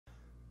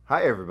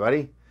Hi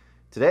everybody.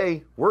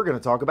 Today we're going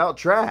to talk about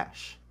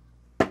trash.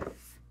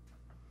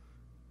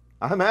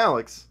 I'm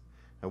Alex,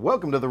 and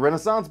welcome to the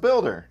Renaissance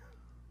Builder.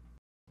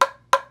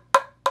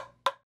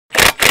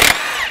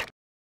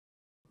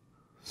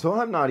 So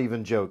I'm not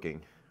even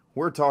joking.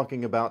 We're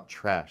talking about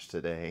trash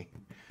today.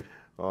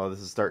 Oh, this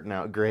is starting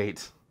out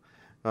great.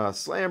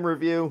 Slam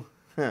review.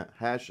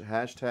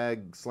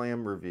 Hashtag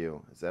slam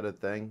review. Is that a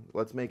thing?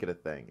 Let's make it a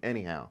thing.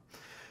 Anyhow,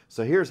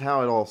 so here's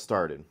how it all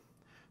started.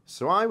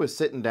 So I was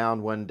sitting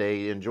down one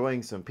day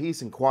enjoying some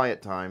peace and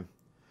quiet time.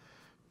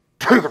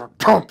 Take a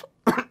dump!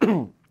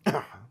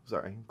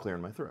 Sorry, I'm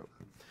clearing my throat.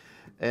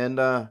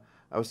 And I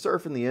was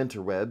surfing the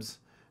interwebs,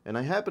 and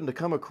I happened to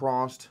come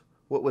across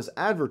what was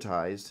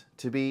advertised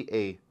to be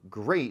a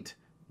great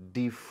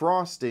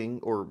defrosting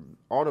or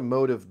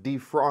automotive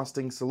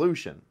defrosting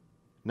solution.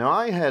 Now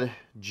I had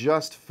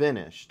just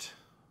finished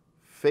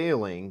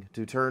failing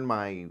to turn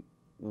my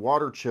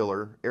water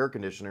chiller air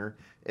conditioner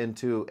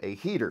into a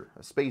heater,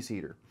 a space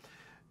heater.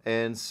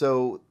 And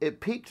so it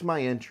piqued my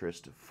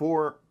interest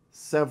for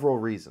several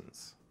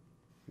reasons.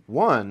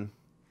 One,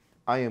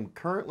 I am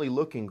currently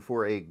looking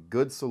for a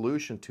good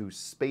solution to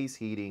space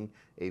heating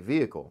a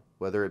vehicle,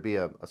 whether it be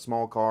a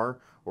small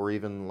car or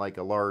even like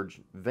a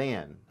large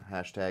van,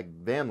 hashtag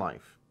van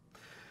life.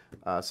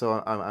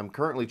 So I'm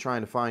currently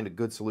trying to find a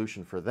good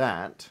solution for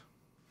that.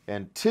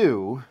 And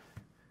two,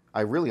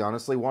 I really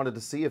honestly wanted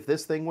to see if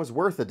this thing was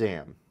worth a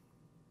damn.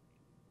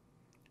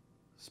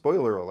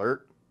 Spoiler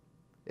alert,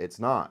 it's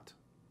not.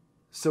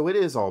 So it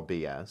is all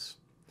BS.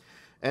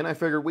 And I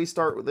figured we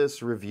start with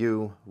this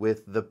review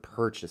with the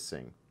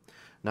purchasing.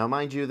 Now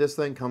mind you, this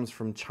thing comes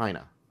from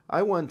China.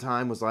 I one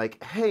time was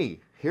like,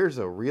 hey, here's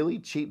a really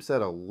cheap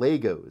set of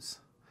Legos.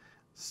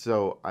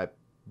 So I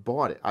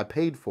bought it. I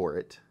paid for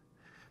it.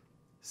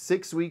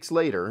 6 weeks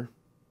later,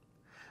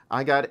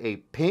 I got a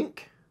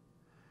pink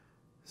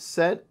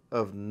set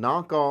of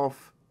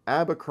knockoff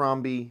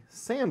Abercrombie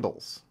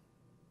sandals.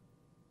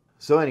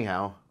 So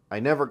anyhow, I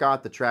never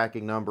got the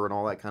tracking number and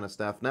all that kind of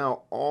stuff.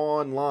 Now,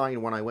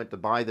 online, when I went to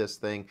buy this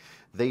thing,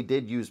 they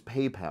did use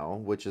PayPal,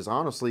 which is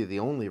honestly the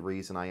only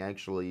reason I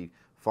actually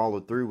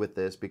followed through with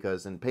this,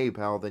 because in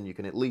PayPal, then you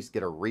can at least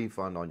get a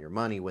refund on your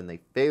money when they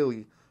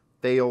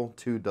fail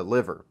to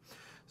deliver.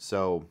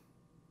 So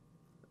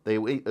they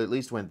at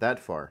least went that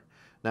far.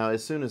 Now,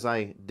 as soon as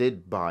I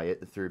did buy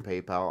it through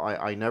PayPal,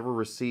 I never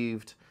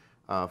received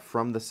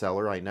from the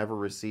seller, I never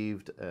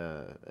received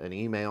an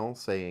email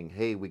saying,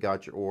 hey, we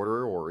got your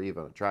order, or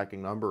even a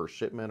tracking number or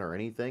shipment or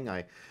anything.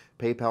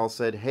 PayPal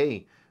said,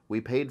 hey, we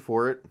paid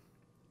for it,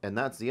 and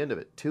that's the end of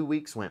it. 2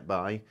 weeks went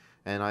by,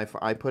 and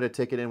I put a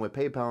ticket in with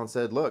PayPal and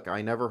said, look,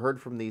 I never heard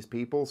from these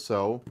people,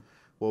 so...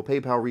 Well,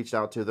 PayPal reached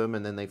out to them,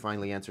 and then they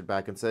finally answered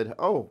back and said,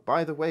 oh,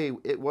 by the way,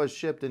 it was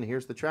shipped, and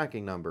here's the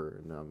tracking number.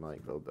 And I'm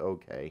like, oh,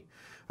 okay.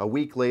 A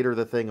week later,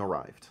 the thing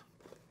arrived.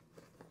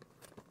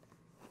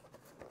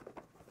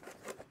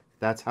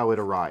 That's how it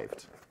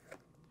arrived.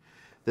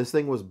 This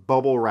thing was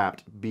bubble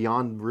wrapped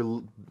beyond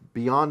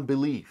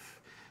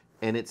belief,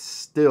 and it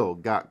still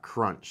got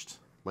crunched,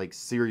 like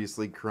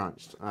seriously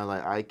crunched.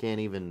 I can't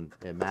even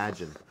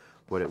imagine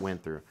what it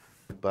went through.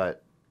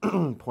 But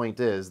point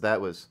is,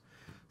 that was,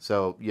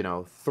 so, you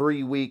know,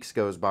 3 weeks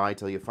goes by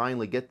till you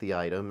finally get the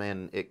item,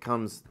 and it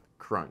comes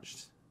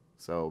crunched.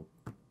 So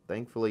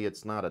thankfully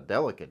it's not a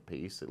delicate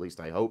piece, at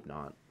least I hope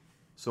not.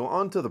 So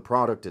on to the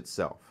product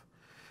itself.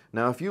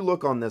 Now, if you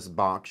look on this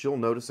box, you'll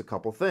notice a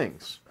couple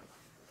things.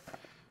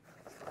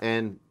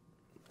 And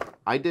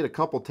I did a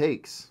couple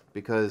takes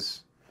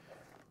because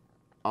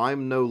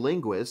I'm no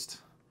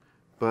linguist,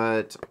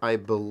 but I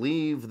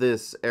believe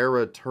this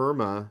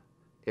Aeroterma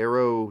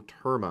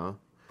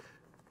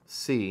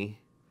C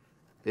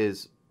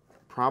is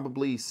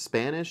probably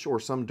Spanish or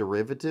some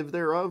derivative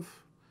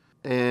thereof.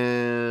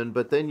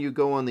 But then you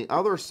go on the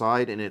other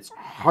side and it's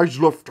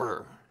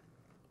Heißlüfter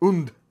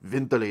und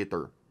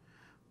Ventilator.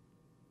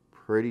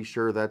 Pretty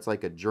sure that's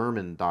like a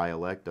German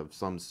dialect of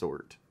some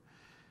sort.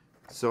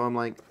 So I'm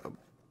like,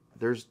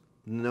 there's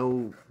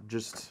no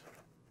just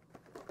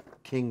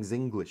King's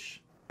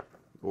English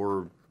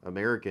or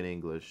American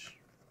English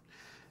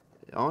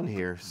on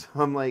here. So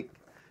I'm like,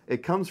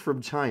 it comes from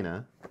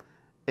China,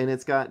 and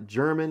it's got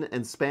German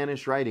and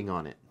Spanish writing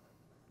on it,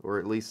 or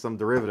at least some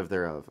derivative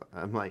thereof.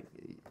 I'm like,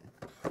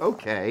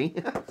 okay.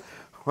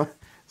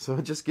 So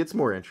it just gets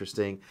more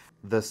interesting.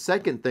 The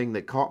second thing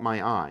that caught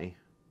my eye,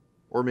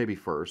 or maybe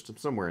first,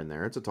 somewhere in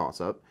there, it's a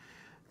toss-up,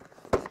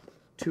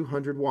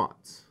 200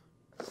 watts.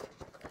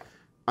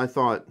 I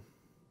thought,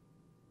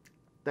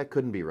 that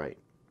couldn't be right.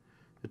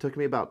 It took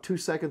me about 2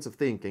 seconds of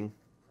thinking.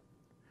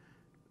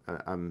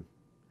 I'm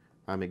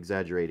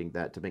exaggerating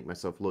that to make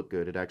myself look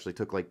good. It actually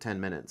took like 10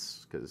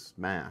 minutes, because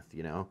math,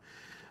 you know.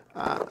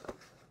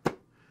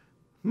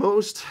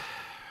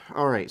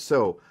 Alright,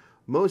 so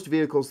most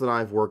vehicles that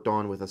I've worked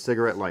on with a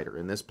cigarette lighter,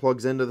 and this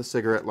plugs into the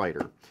cigarette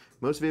lighter,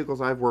 most vehicles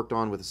I've worked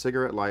on with a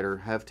cigarette lighter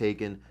have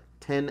taken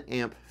 10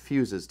 amp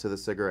fuses to the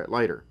cigarette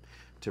lighter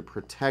to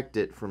protect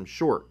it from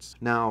shorts.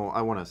 Now,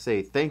 I want to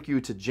say thank you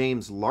to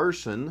James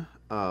Larson,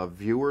 a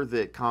viewer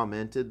that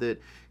commented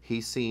that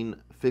he's seen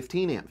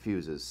 15 amp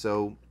fuses.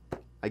 So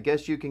I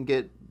guess you can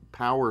get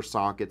power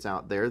sockets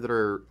out there that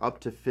are up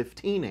to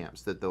 15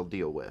 amps that they'll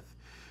deal with.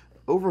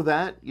 Over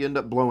that, you end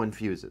up blowing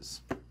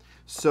fuses.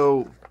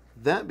 So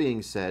that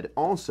being said,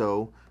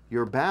 also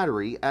your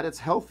battery at its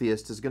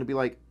healthiest is going to be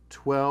like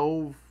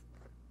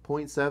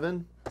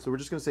 12.7. So we're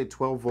just going to say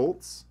 12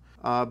 volts.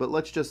 But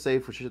let's just say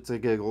for shits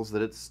and giggles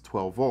that it's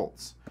 12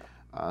 volts.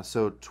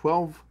 So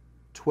 12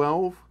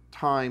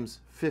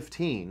 times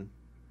 15,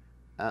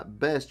 at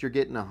best you're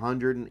getting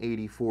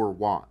 184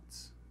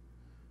 watts,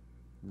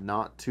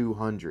 not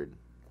 200.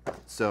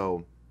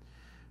 So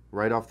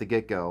right off the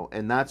get-go,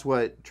 and that's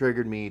what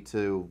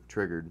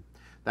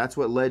that's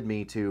what led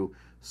me to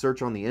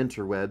search on the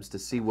interwebs to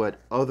see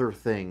what other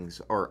things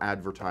are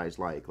advertised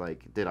like.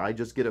 Like, did I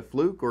just get a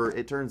fluke? Or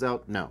it turns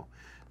out, no.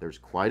 There's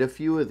quite a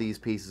few of these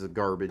pieces of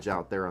garbage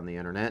out there on the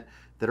internet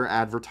that are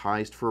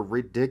advertised for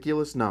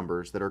ridiculous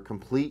numbers that are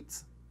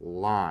complete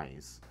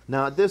lies.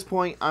 Now at this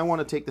point, I want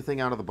to take the thing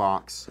out of the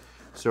box.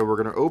 So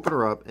we're going to open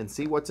her up and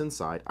see what's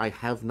inside. I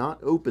have not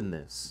opened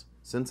this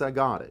since I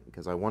got it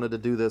because I wanted to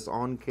do this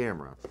on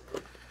camera.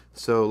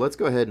 So let's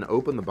go ahead and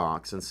open the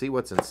box and see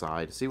what's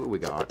inside, see what we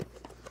got.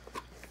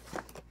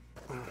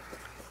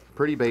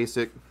 Pretty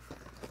basic.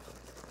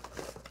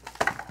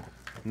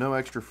 No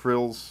extra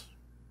frills.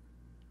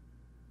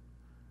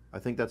 I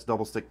think that's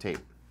double stick tape.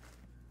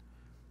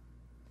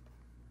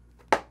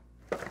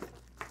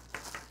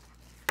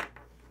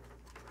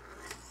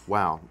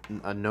 Wow,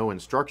 no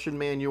instruction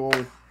manual,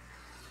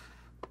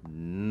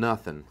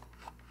 nothing.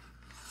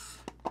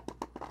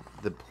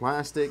 The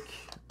plastic,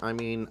 I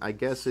mean, I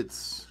guess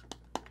it's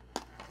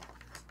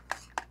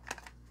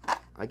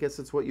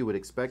what you would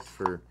expect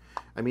for,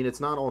 I mean, it's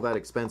not all that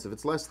expensive.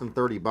 It's less than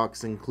 30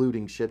 bucks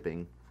including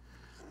shipping.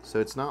 So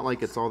it's not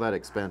like it's all that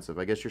expensive.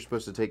 I guess you're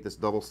supposed to take this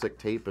double stick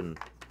tape and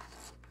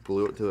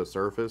glue it to the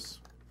surface,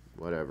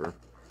 whatever.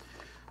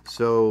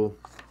 So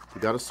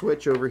you got a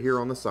switch over here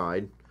on the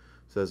side.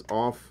 It says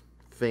off,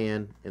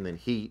 fan, and then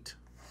heat.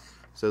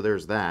 So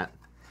there's that.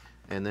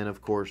 And then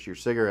of course your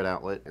cigarette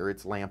outlet, or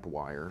its lamp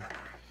wire,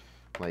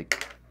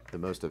 like the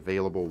most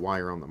available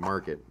wire on the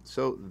market.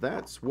 So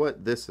that's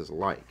what this is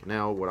like.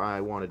 Now what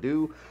I want to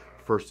do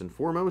first and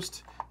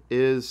foremost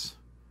is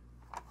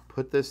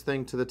put this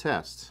thing to the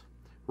test.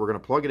 We're going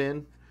to plug it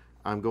in.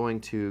 I'm going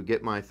to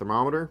get my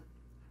thermometer.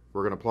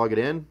 We're going to plug it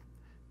in,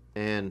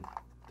 and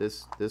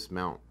this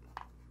mount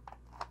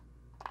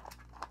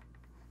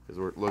is,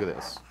 look at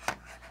this.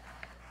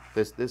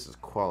 This is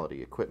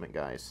quality equipment,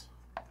 guys.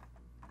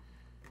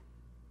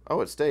 Oh,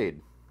 it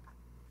stayed.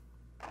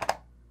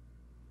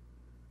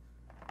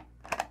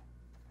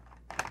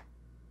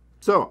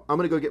 So I'm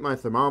going to go get my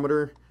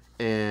thermometer,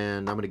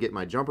 and I'm going to get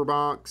my jumper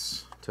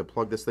box to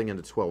plug this thing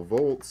into 12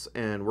 volts,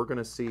 and we're going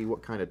to see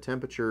what kind of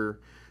temperature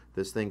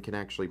this thing can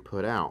actually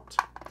put out.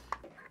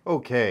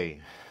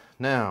 Okay,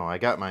 now I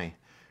got my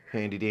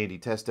handy dandy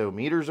testo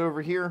meters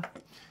over here,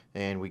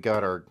 and we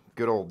got our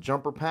good old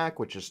jumper pack,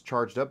 which is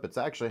charged up. It's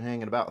actually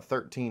hanging about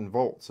 13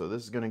 volts, so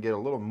this is going to get a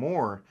little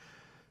more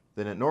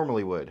than it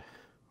normally would.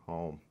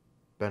 Oh,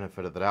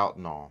 benefit of the doubt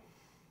and all.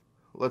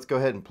 Let's go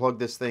ahead and plug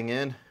this thing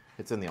in.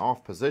 It's in the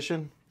off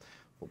position.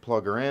 We'll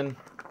plug her in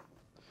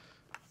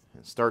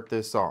and start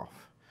this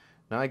off.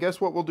 Now I guess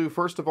what we'll do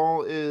first of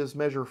all is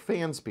measure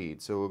fan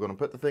speed. So we're going to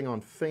put the thing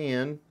on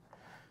fan.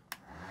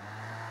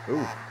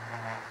 Ooh,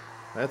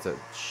 that's a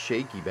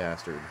shaky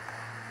bastard.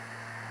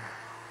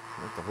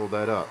 I have to hold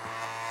that up.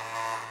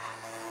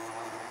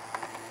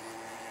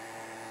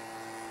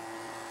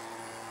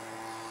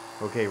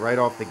 Okay, right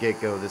off the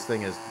get-go, this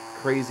thing is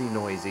crazy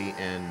noisy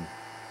and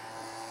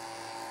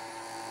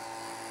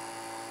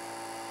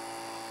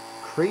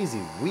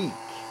crazy weak.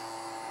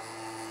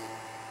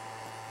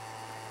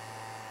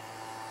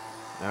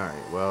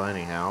 Alright, well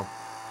anyhow.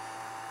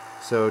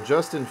 So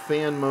just in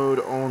fan mode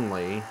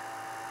only,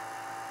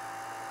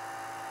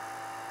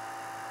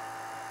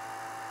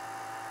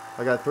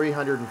 I got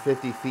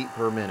 350 feet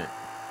per minute.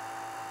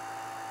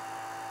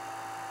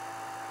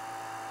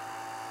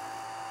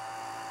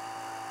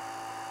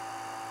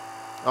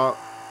 Oh,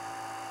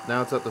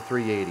 now it's up to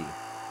 380.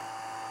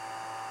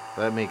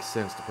 That makes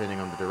sense depending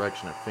on the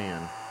direction of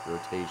fan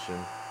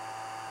rotation.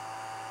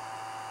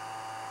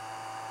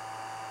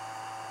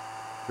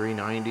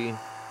 390.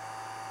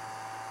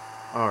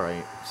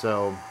 Alright,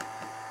 so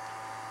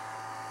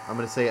I'm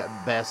going to say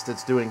at best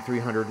it's doing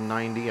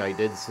 390. I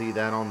did see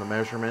that on the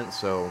measurement,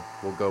 so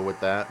we'll go with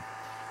that.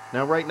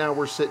 Now right now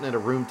we're sitting at a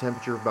room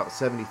temperature of about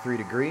 73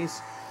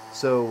 degrees.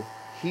 So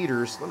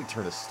heaters, let me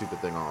turn this stupid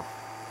thing off.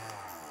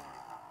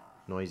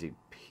 Noisy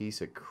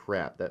piece of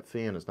crap. That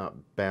fan is not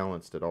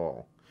balanced at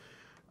all.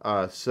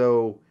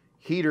 So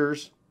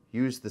heaters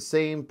use the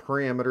same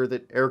parameter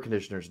that air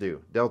conditioners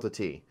do, delta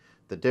T.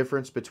 The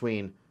difference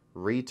between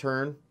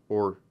return,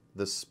 or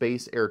the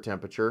space air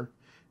temperature,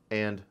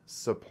 and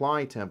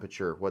supply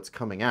temperature, what's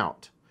coming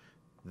out.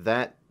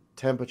 That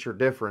temperature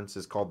difference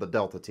is called the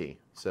delta T.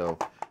 So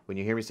when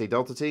you hear me say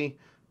delta T,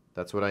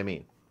 that's what I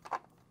mean.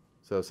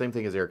 So same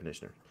thing as air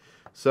conditioner.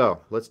 So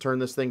let's turn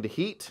this thing to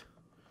heat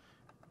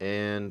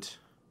and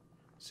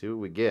See what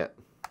we get.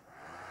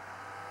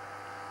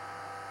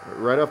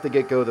 Right off the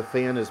get-go, the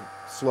fan is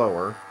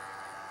slower.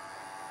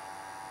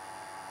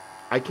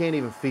 I can't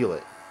even feel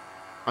it.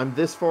 I'm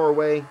this far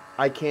away,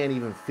 I can't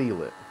even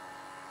feel it.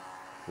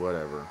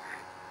 Whatever.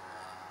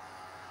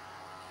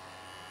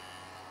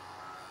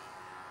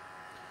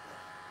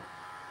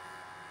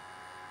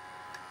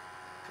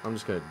 I'm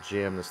just going to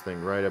jam this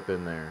thing right up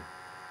in there.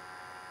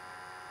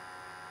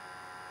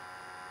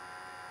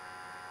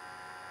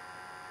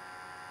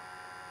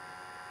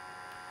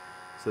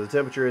 So the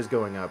temperature is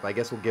going up. I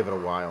guess we'll give it a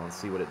while and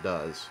see what it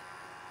does.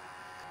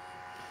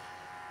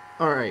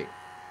 Alright.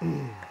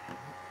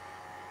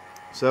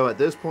 So at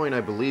this point,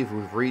 I believe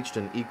we've reached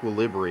an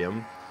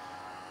equilibrium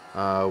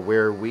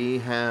where we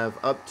have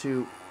up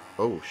to...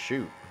 Oh,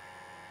 shoot.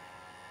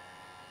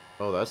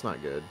 Oh, that's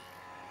not good.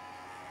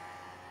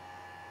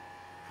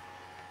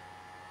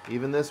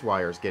 Even this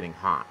wire is getting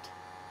hot.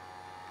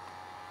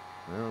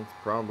 Well, it's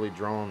probably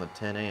drawing the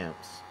 10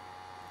 amps.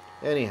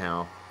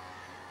 Anyhow,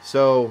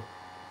 so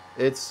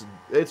it's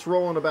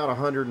rolling about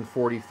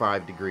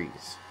 145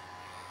 degrees.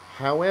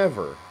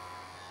 However,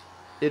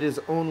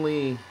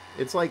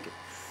 it's like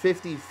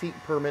 50 feet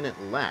per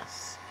minute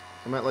less.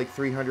 I'm at like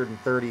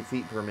 330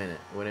 feet per minute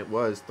when it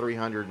was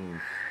 300 and...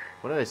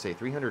 What did I say?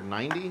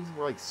 390?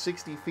 We're like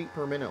 60 feet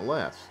per minute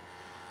less.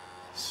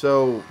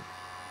 So,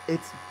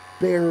 it's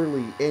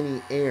barely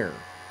any air.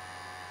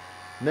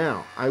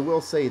 Now, I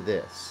will say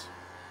this.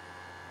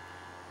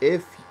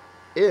 If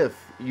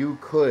you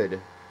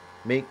could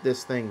make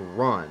this thing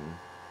run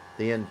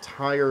the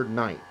entire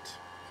night,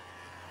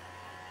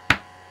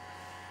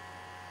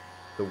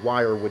 the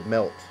wire would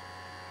melt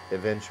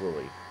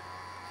eventually.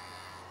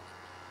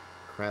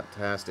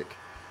 Craptastic.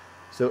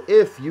 So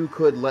if you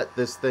could let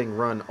this thing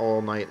run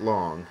all night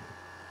long,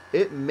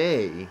 it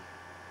may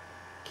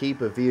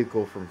keep a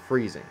vehicle from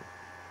freezing.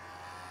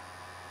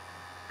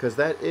 Because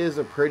that is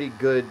a pretty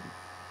good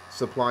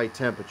supply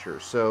temperature.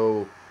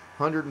 So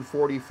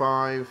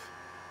 145,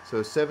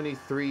 so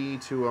 73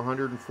 to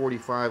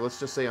 145, let's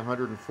just say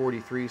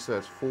 143, so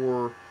that's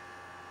 4,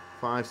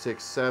 5,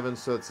 6, 7,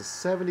 so it's a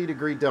 70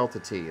 degree delta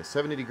T, a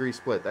 70 degree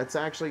split. That's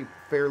actually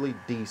fairly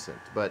decent,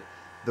 but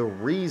the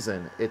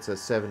reason it's a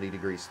 70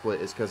 degree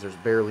split is because there's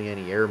barely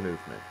any air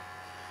movement.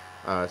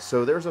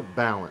 So there's a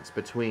balance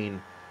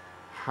between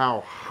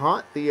how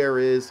hot the air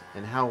is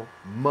and how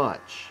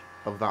much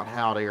of that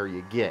hot air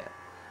you get.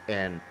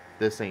 And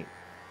this ain't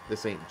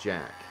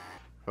jack.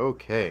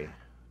 Okay,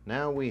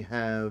 now we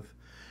have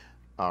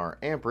our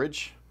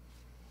amperage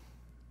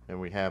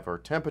and we have our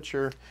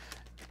temperature,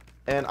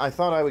 and I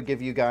thought I would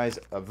give you guys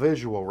a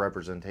visual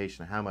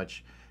representation of how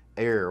much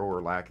air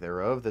or lack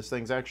thereof this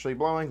thing's actually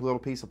blowing. A little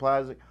piece of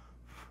plastic,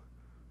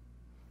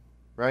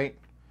 right?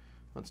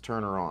 Let's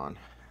turn her on.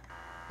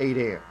 8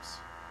 amps.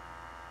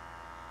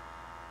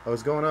 Oh,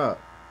 it's going up.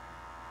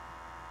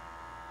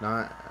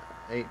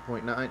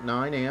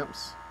 8.9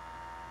 amps.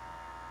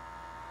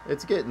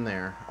 It's getting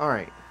there. All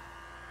right.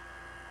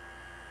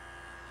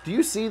 Do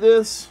you see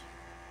this?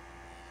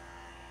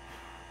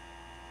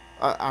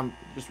 I'm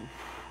just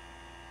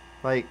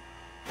like,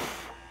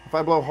 if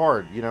I blow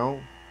hard, you know,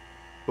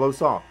 blow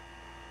soft.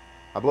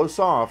 I blow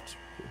soft.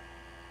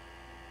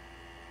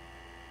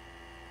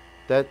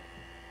 That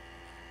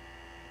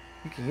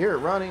you can hear it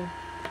running.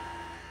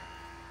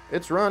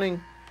 It's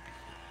running.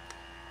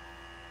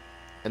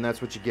 And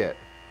that's what you get.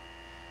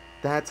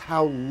 That's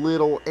how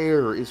little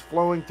air is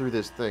flowing through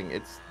this thing.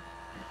 It's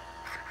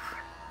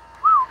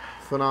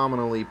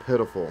phenomenally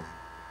pitiful.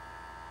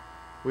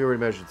 We already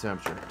measured the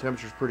temperature.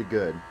 Temperature's pretty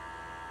good.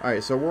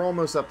 Alright, so we're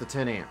almost up to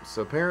 10 amps.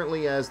 So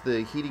apparently as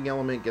the heating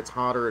element gets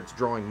hotter, it's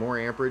drawing more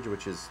amperage,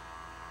 which is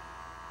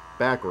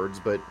backwards,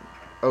 but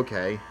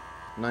okay.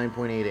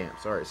 9.8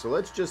 amps. Alright, so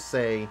let's just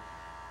say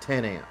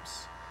 10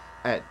 amps.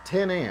 At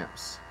 10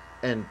 amps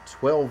and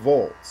 12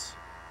 volts,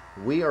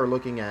 we are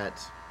looking at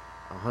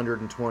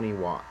 120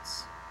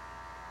 watts.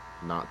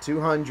 Not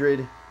 200,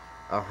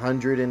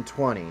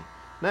 120.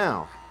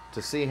 Now,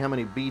 to see how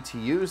many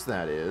BTUs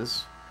that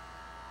is,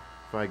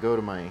 if I go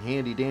to my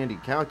handy dandy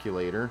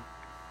calculator,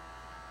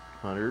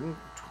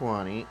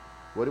 120,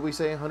 what did we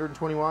say,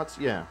 120 watts?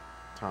 Yeah,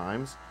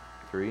 times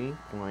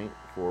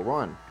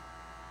 3.41.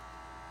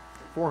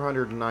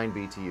 409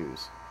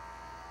 BTUs.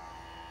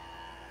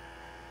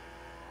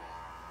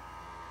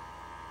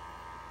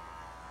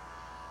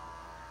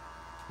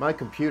 My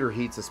computer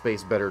heats a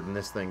space better than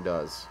this thing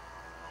does.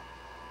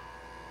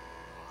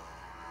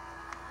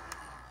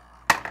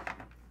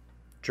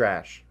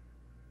 Trash.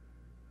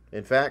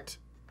 In fact,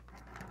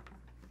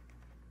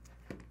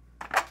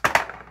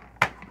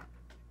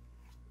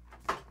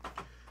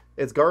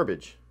 it's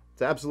garbage.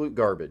 It's absolute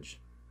garbage.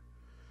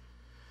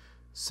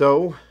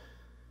 So,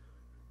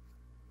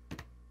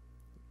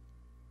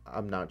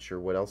 I'm not sure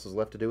what else is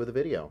left to do with the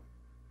video.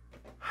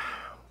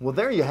 Well,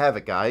 there you have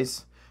it,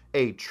 guys.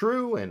 A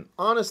true and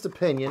honest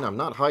opinion. I'm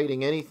not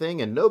hiding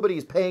anything, and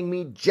nobody's paying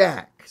me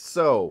jack.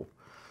 So,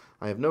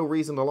 I have no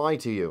reason to lie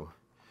to you.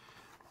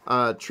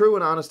 True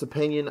and honest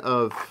opinion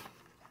of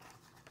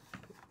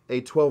a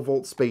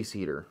 12-volt space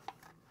heater.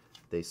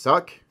 They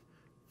suck.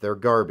 they're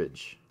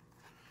garbage.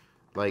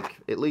 Like,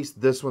 at least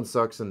this one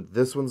sucks and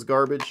this one's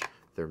garbage.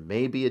 There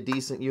may be a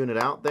decent unit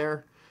out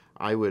there.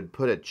 I would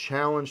put a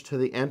challenge to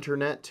the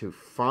internet to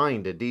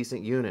find a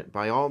decent unit.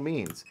 By all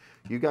means,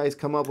 you guys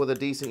come up with a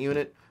decent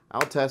unit,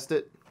 I'll test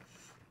it.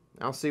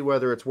 I'll see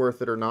whether it's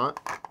worth it or not.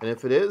 And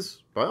if it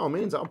is, by all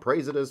means, I'll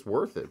praise it as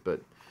worth it.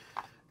 But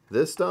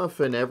this stuff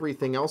and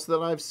everything else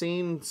that I've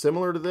seen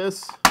similar to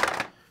this,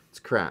 it's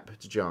crap.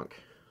 It's junk.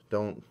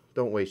 Don't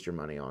waste your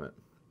money on it.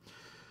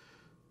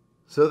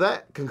 So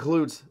that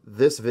concludes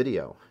this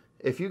video.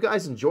 If you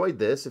guys enjoyed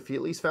this, if you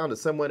at least found it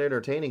somewhat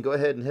entertaining, go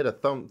ahead and hit a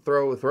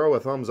throw a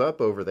thumbs up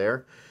over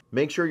there.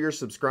 Make sure you're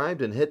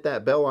subscribed and hit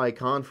that bell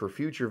icon for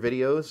future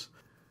videos.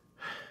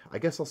 I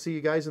guess I'll see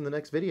you guys in the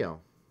next video.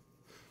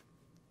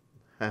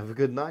 Have a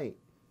good night.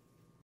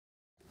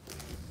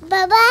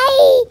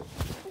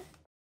 Bye-bye.